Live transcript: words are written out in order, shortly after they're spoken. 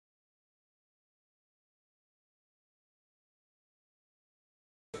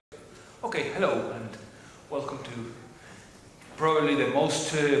Okay, hello and welcome to probably the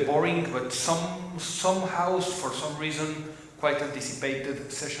most boring but somehow for some reason quite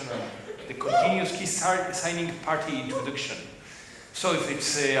anticipated session on the continuous key signing party introduction. So if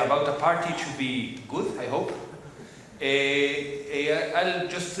it's about a party, it should be good, I hope. I'll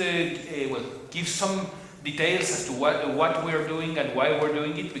just well, give some details as to what we're doing and why we're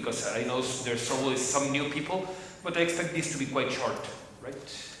doing it, because I know there's always some new people, but I expect this to be quite short,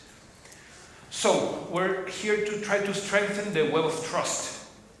 right? So we're here to try to strengthen the web of trust.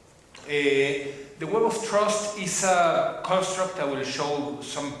 The web of trust is a construct. I will show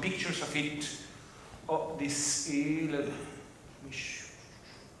some pictures of it. Oh, this is...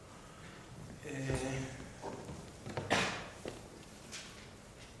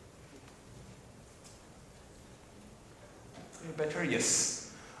 better?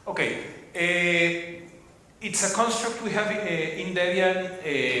 Yes. Okay. It's a construct we have in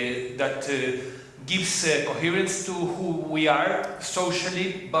Debian that gives coherence to who we are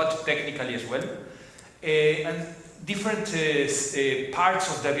socially, but technically as well. And different parts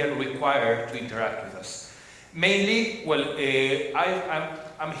of Debian require to interact with us. Mainly, well,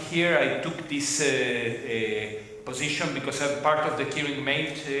 I'm here. I took this position because I'm part of the keyring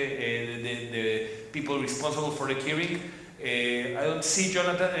mate, the people responsible for the keyring. I don't see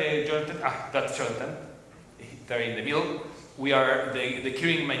Jonathan. That's Jonathan. There in the middle. We are the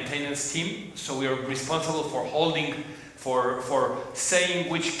keyring maintenance team, so we are responsible for holding, for saying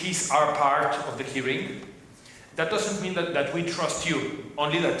which keys are part of the keyring. That doesn't mean that we trust you,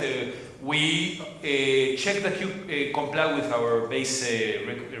 only that we check that you comply with our base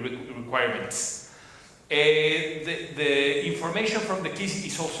requirements. The information from the keys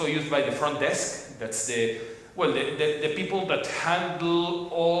is also used by the front desk. That's the people that handle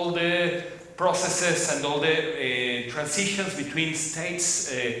all the processes and all the transitions between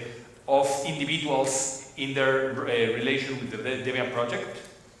states of individuals in their relation with the Debian project.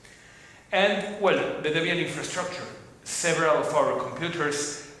 And, well, the Debian infrastructure. Several of our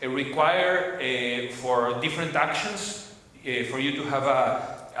computers require, for different actions, for you to have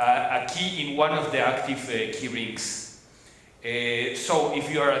a key in one of the active key rings. So, if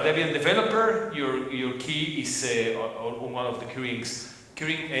you are a Debian developer, your key is on one of the key rings.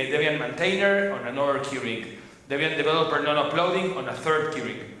 Debian maintainer on another keyring, Debian developer non-uploading on a third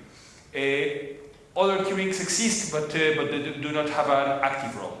keyring. Other keyrings exist, but they do not have an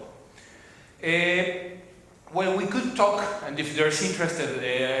active role. Well, we could talk, and if there's interest,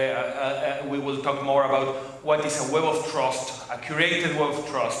 we will talk more about what is a web of trust, a curated web of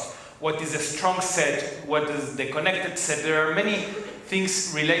trust, what is a strong set, what is the connected set. There are many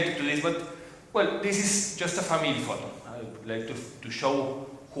things related to this, but, well, this is just a family photo. I would like to show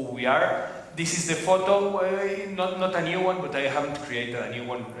who we are. This is the photo, not a new one, but I haven't created a new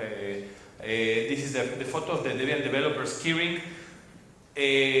one. This is the photo of the Debian developers keyring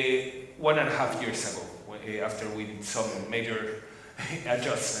 1.5 years ago, after we did some major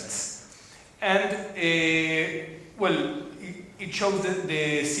adjustments. And, well, it shows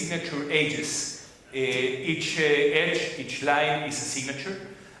the signature edges. Each edge, each line is a signature,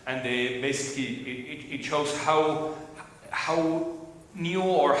 and basically it shows how new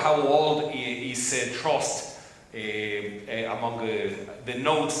or how old is trust among the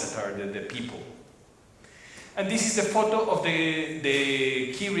nodes that are the people. And this is the photo of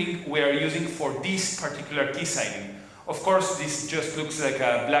the keyring we are using for this particular key signing. Of course, this just looks like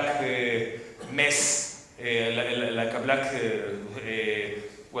a black mess, like a black,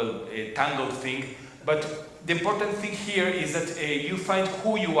 tangled thing. But the important thing here is that you find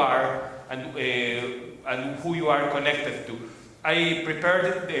who you are and who you are connected to. I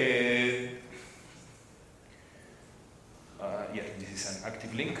prepared this is an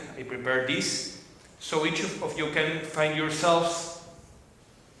active link. I prepared this, so each of you can find yourselves.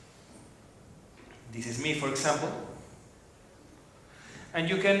 This is me, for example. And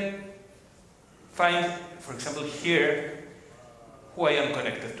you can find, for example, here, who I am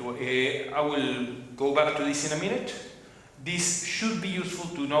connected to. I will go back to this in a minute. This should be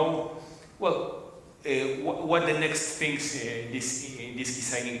useful to know, well, what the next things in this key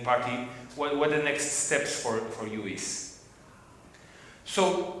signing party, what the next steps for you is.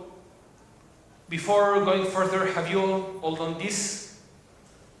 So, before going further, have you all done this?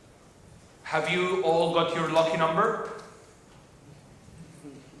 Have you all got your lucky number?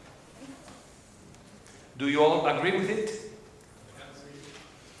 Do you all agree with it?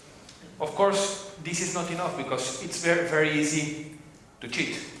 Of course, this is not enough because it's very, very easy to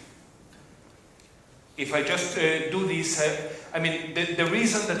cheat. If I just do this, I mean, the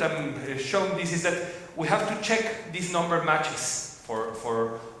reason that I'm showing this is that we have to check this number matches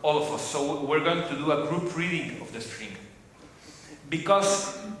for all of us. So we're going to do a group reading of the string.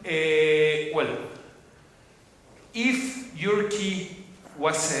 Because, well, if your key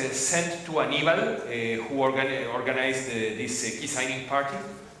was sent to Aníbal, who organized this key signing party,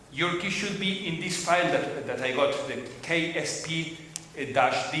 your key should be in this file that I got, the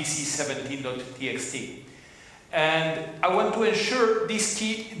ksp-dc17.txt. And I want to ensure this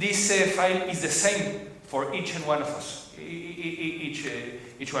file is the same for each and one of us,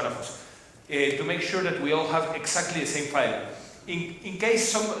 each one of us, to make sure that we all have exactly the same file. In case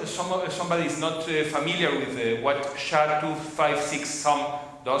somebody is not familiar with what SHA-256 sum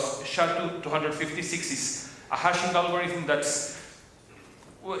does, SHA-256 is a hashing algorithm that's,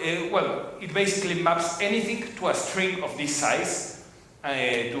 well, it basically maps anything to a string of this size,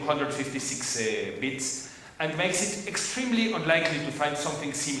 256 bits, and makes it extremely unlikely to find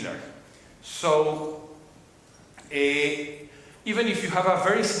something similar. So, even if you have a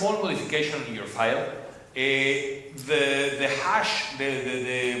very small modification in your file, the hash,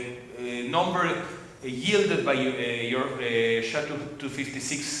 the number yielded by your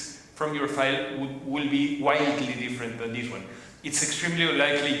SHA-256 from your file will be wildly different than this one. It's extremely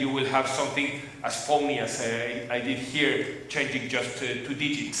unlikely you will have something as phony as I did here, changing just 2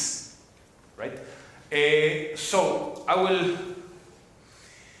 digits, right? So I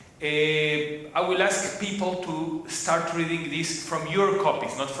will ask people to start reading this from your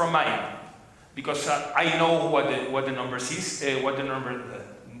copies, not from mine, because I know what the numbers is, what the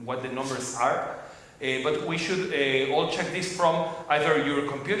numbers are. But we should all check this from either your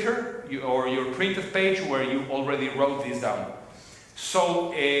computer or your printed page where you already wrote this down.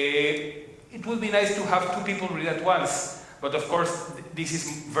 So it would be nice to have 2 people read at once, but of course this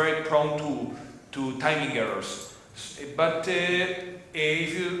is very prone to timing errors. But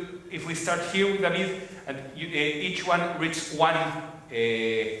if we start here with David and each one reads one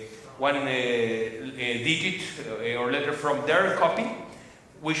digit or letter from their copy,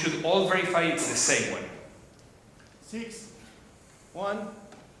 we should all verify it's the same one. 6, 1.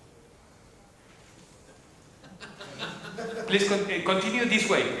 Please continue this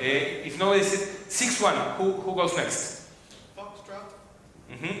way. If nobody says 6-1, who goes next? Foxtrot.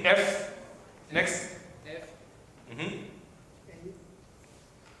 F. Next. F.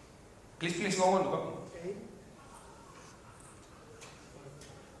 Please go on. Go.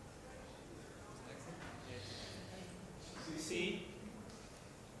 C.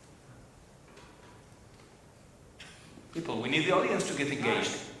 People, we need the audience to get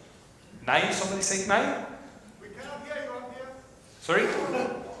engaged. 9, somebody say 9? We cannot hear you up here. Sorry?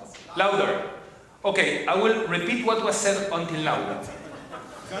 Louder. Okay, I will repeat what was said until now.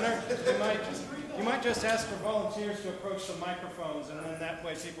 Gunnar, you might just ask for volunteers to approach the microphones, and then that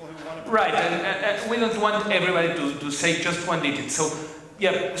way people who want to... Right, and we don't want everybody to say just 1 digit. So,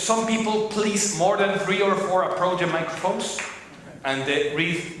 yeah, some people, please, more than 3 or 4 approach the microphones and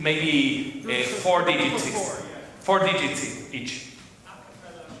read maybe 4 digits. 4 digits each.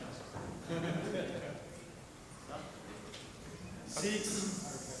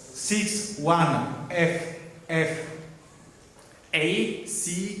 6-1 F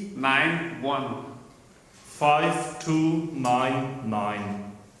AC91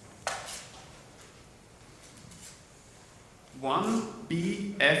 5299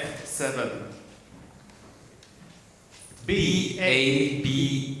 1BF7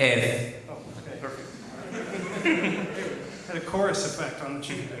 BABF. Oh, okay. Perfect. Had a chorus effect on the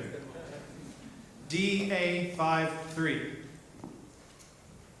cheek there. DA53.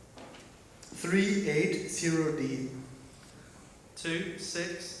 380D.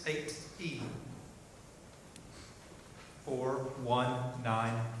 268E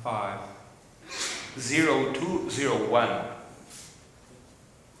 4195 0201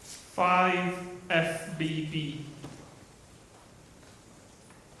 5FBB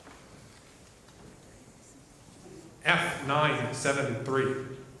 973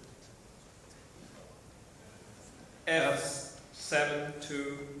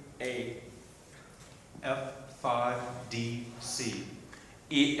 F72A F5DC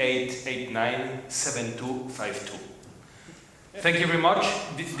E8897252. Thank you very much.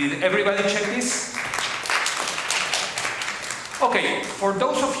 Did everybody check this? Okay, for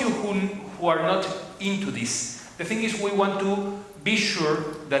those of you who are not into this, the thing is we want to be sure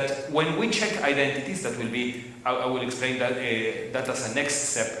that when we check identities, that will be, I will explain that, that as a next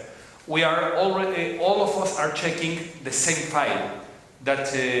step, we are already, all of us are checking the same file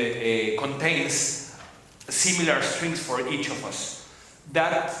that contains similar strings for each of us.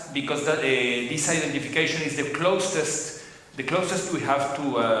 That, because this identification is the closest we have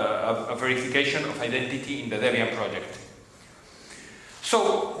to a verification of identity in the Debian project. So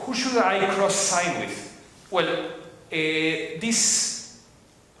who should I cross-sign with? Well, this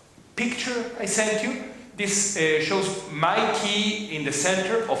picture I sent you, this shows my key in the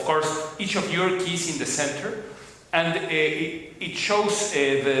center, of course each of your keys in the center, and it shows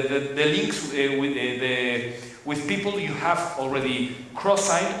the links with people you have already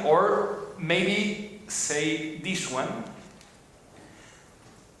cross-signed, or maybe say this one.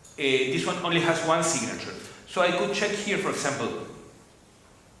 This one only has one signature. So I could check here, for example,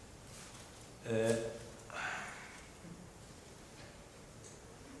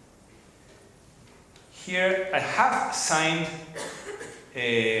 here I have signed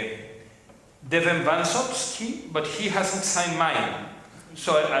Devin Vansot's key, but he hasn't signed mine.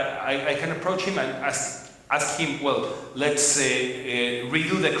 So I can approach him and ask him, well, let's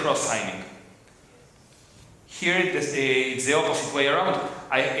redo the cross-signing. Here it's the opposite way around.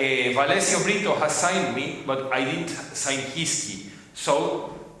 Valesio Brito has signed me, but I didn't sign his key.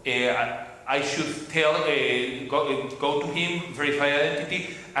 So I should tell, go to him, verify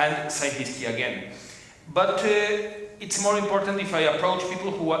identity, and sign his key again. But it's more important if I approach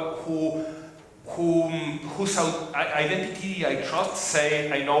people whose identity I trust, say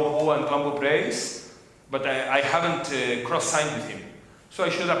I know who Antoine Beaupré is, but I haven't cross-signed with him. So I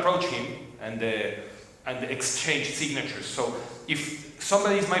should approach him and exchange signatures. So if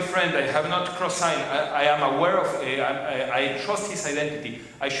somebody is my friend, I have not cross-signed, I am aware of, I trust his identity,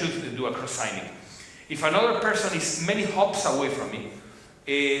 I should do a cross-signing. If another person is many hops away from me,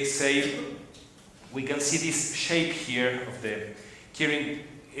 say, we can see this shape here of the keyring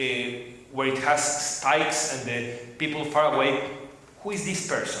where it has spikes and the people far away. Who is this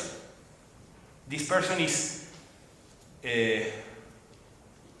person? This person is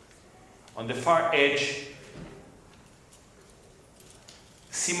on the far edge.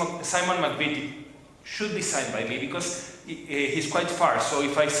 Simon McVitie should be signed by me because he's quite far. So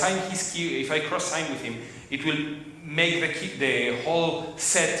if I sign his key, if I cross-sign with him, it will make the whole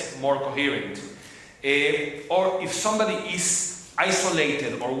set more coherent. Or if somebody is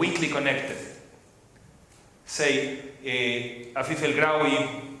isolated or weakly connected, say Afif El Graoui,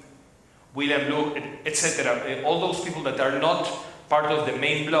 William Blue, etc., all those people that are not part of the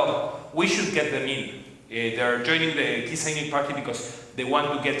main blob, we should get them in. They are joining the key signing party because they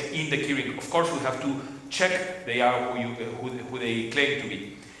want to get in the keyring. Of course, we have to check they are who they claim to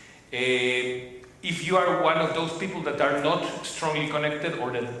be. If you are one of those people that are not strongly connected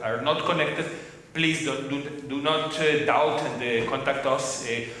or that are not connected, please do not doubt and contact us.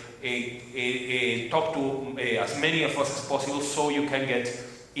 Talk to as many of us as possible so you can get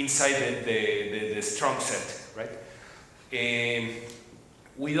inside the strong set, right?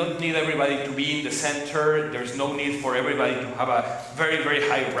 We don't need everybody to be in the center. There's no need for everybody to have a very, very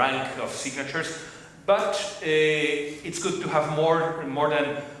high rank of signatures. But it's good to have more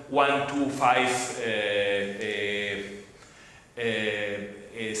than 1, 2, 5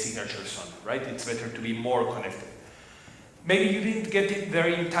 signatures on, right? It's better to be more connected. Maybe you didn't get it there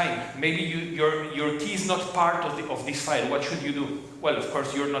in time. Maybe your key is not part of this file. What should you do? Well, of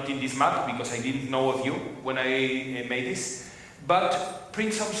course, you're not in this map because I didn't know of you when I made this. But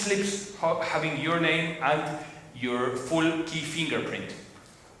print some slips having your name and your full key fingerprint.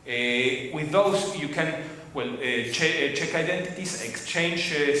 With those, you can check identities,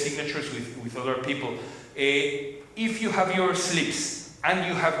 exchange signatures with other people. If you have your slips and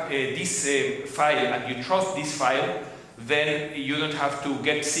you have this file and you trust this file, then you don't have to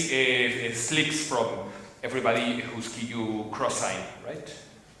get slips from everybody whose key you cross-sign, right?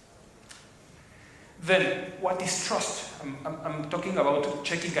 Then, what is trust? I'm talking about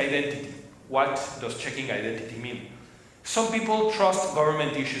checking identity. What does checking identity mean? Some people trust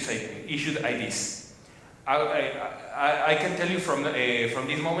government issued IDs. I can tell you from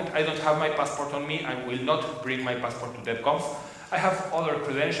this moment, I don't have my passport on me. I will not bring my passport to DebConf. I have other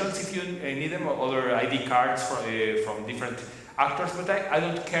credentials if you need them, or other ID cards from different actors, but I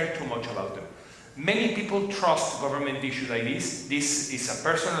don't care too much about them. Many people trust government-issued IDs. This is a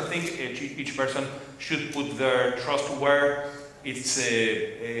personal thing. Each person should put their trust where it's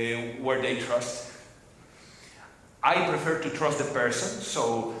where they trust. I prefer to trust the person.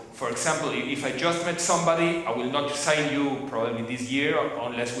 So, for example, if I just met somebody, I will not sign you probably this year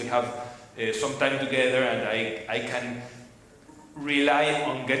unless we have some time together and I can rely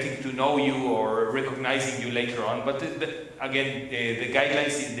on getting to know you or recognizing you later on. But again, the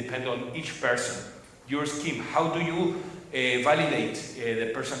guidelines depend on each person, your scheme. How do you validate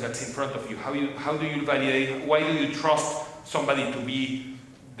the person that's in front of you? How do you validate? Why do you trust somebody to be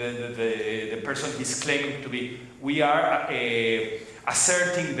the person he's claiming to be? We are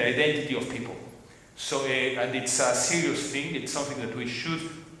asserting the identity of people. So, and it's a serious thing. It's something that we should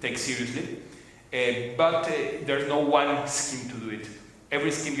take seriously. But there's no one scheme to do it.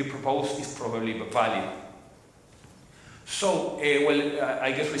 Every scheme you propose is probably valid. So,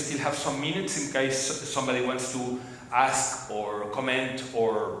 I guess we still have some minutes in case somebody wants to ask or comment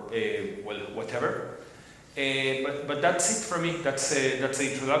or, whatever. But that's it for me. That's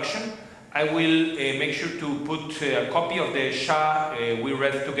the introduction. I will make sure to put a copy of the SHA we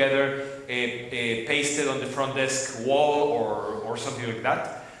read together pasted on the front desk wall or something like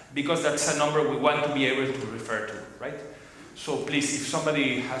that, because that's a number we want to be able to refer to, right? So please, if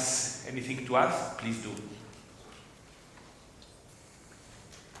somebody has anything to add, please do.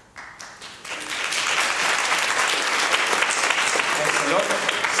 Thanks a lot.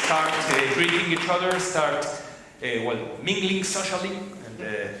 Start greeting each other, start mingling socially, and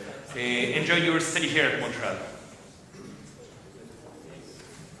enjoy your stay here at Montreal.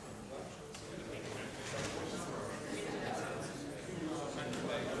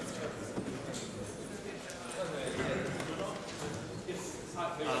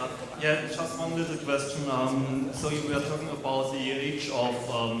 Yeah, just one little question. So you were talking about the age of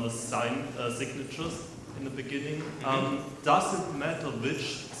the signatures in the beginning. Does it matter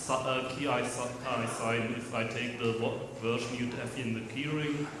which key I sign if I take the version you have in the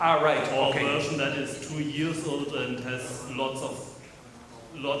keyring? Right. Or Okay. a version that is 2 years old and has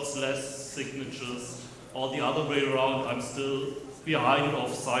lots less signatures, or the other way around? I'm still behind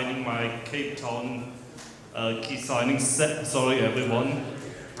of signing my Cape Town key signing set. Sorry, everyone.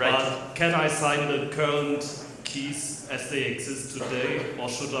 Right. But can I sign the current keys as they exist today, or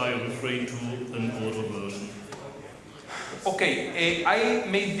should I refrain to an older version? Okay, I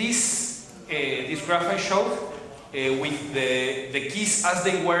made this graph I showed with the keys as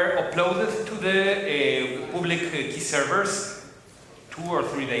they were uploaded to the public key servers 2 or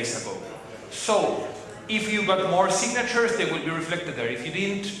 3 days ago. So, if you got more signatures, they will be reflected there. If you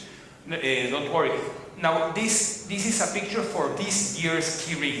didn't, don't worry. Now, this is a picture for this year's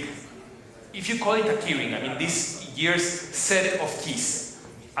key ring. If you call it a key ring, I mean this year's set of keys.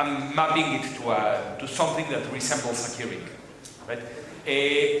 I'm mapping it to something that resembles a key ring, right?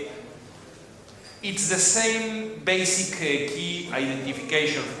 It's the same basic key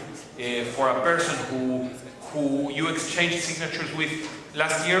identification for a person who you exchanged signatures with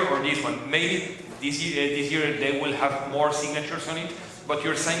last year or this one. Maybe this year they will have more signatures on it, but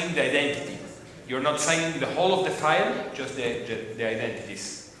you're signing the identity. You're not signing the whole of the file, just the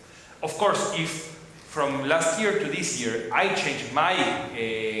identities. Of course, if from last year to this year I changed my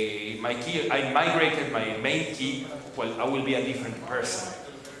key, I migrated my main key, well, I will be a different person,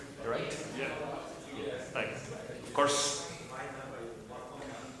 right? Yeah. Thanks. Of course.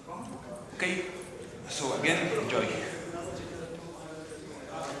 Okay, so again, enjoy.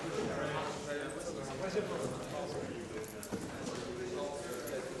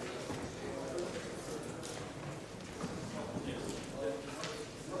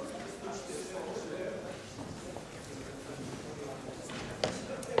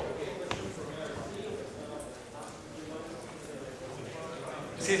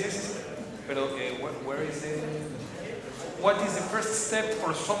 Sí. Pero, where is the... What is the first step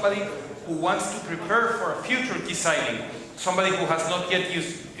for somebody who wants to prepare for a future key signing? Somebody who has not yet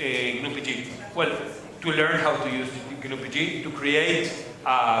used GNU-PG. Well, to learn how to use GNU-PG, to create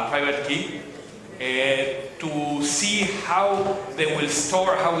a private key, to see how they will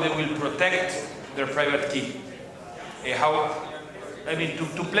store, how they will protect their private key.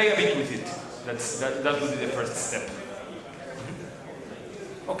 To play a bit with it. That would be the first step.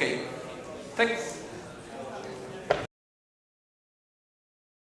 Okay, thanks.